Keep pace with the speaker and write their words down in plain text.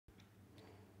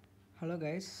Hello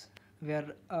guys, we are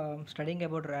studying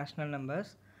about rational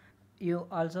numbers. You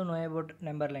also know about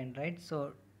number line, right?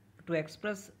 So to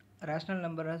express rational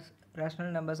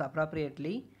numbers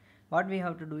appropriately, what we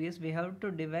have to do is we have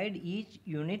to divide each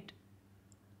unit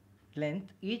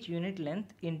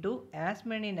length into as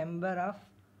many number of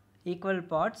equal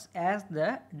parts as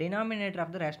the denominator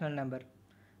of the rational number.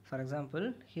 For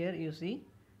example, here you see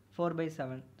 4 by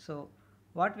 7. So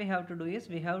what we have to do is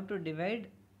we have to divide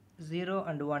 0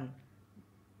 and 1.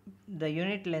 The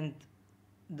unit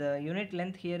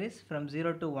length here is from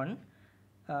 0 to 1,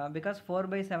 because 4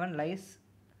 by 7 lies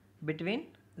between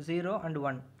 0 and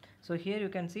 1. So here you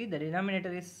can see the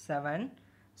denominator is 7.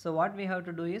 So what we have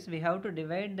to do is we have to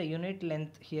divide the unit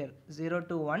length here 0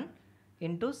 to 1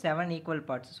 into 7 equal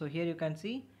parts. So here you can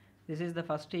see this is the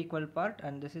first equal part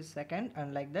and this is second,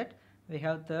 and like that we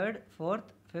have third,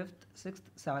 fourth, fifth, sixth,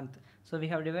 seventh. So we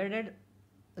have divided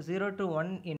 0 to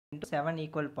 1 into 7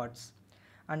 equal parts,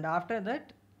 and after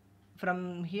that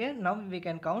from here now we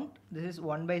can count. This is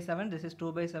 1 by 7, this is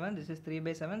 2 by 7, this is 3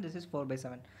 by 7, this is 4 by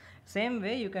 7. Same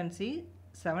way you can see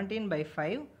 17 by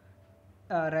 5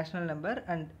 rational number,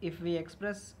 and if we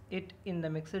express it in the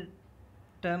mixed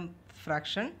term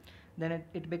fraction, then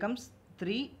it becomes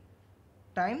 3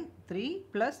 times 3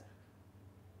 plus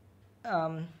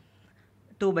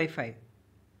 2 by 5.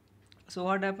 So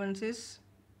what happens is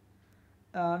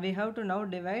we have to now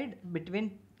divide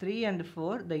between 3 and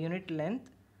 4 the unit length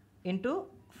into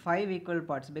 5 equal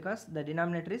parts, because the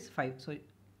denominator is 5. So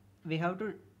we have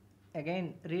to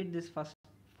again read this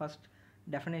first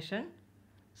definition.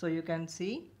 So you can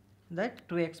see that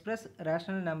to express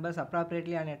rational numbers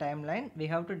appropriately on a timeline, we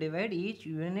have to divide each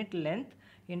unit length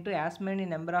into as many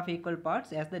number of equal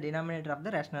parts as the denominator of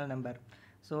the rational number.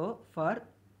 So for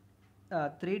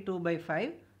 3 2 by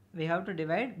 5, we have to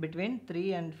divide between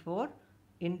 3 and 4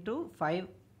 into 5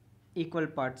 equal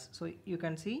parts. So you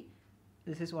can see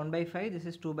this is 1 by 5, this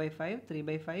is 2 by 5, 3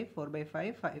 by 5, 4 by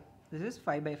 5, 5. This is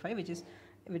 5 by 5,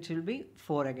 which will be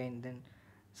 4 again then.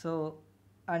 So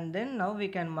and then now we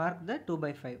can mark the 2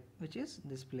 by 5, which is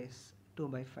this place 2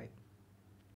 by 5.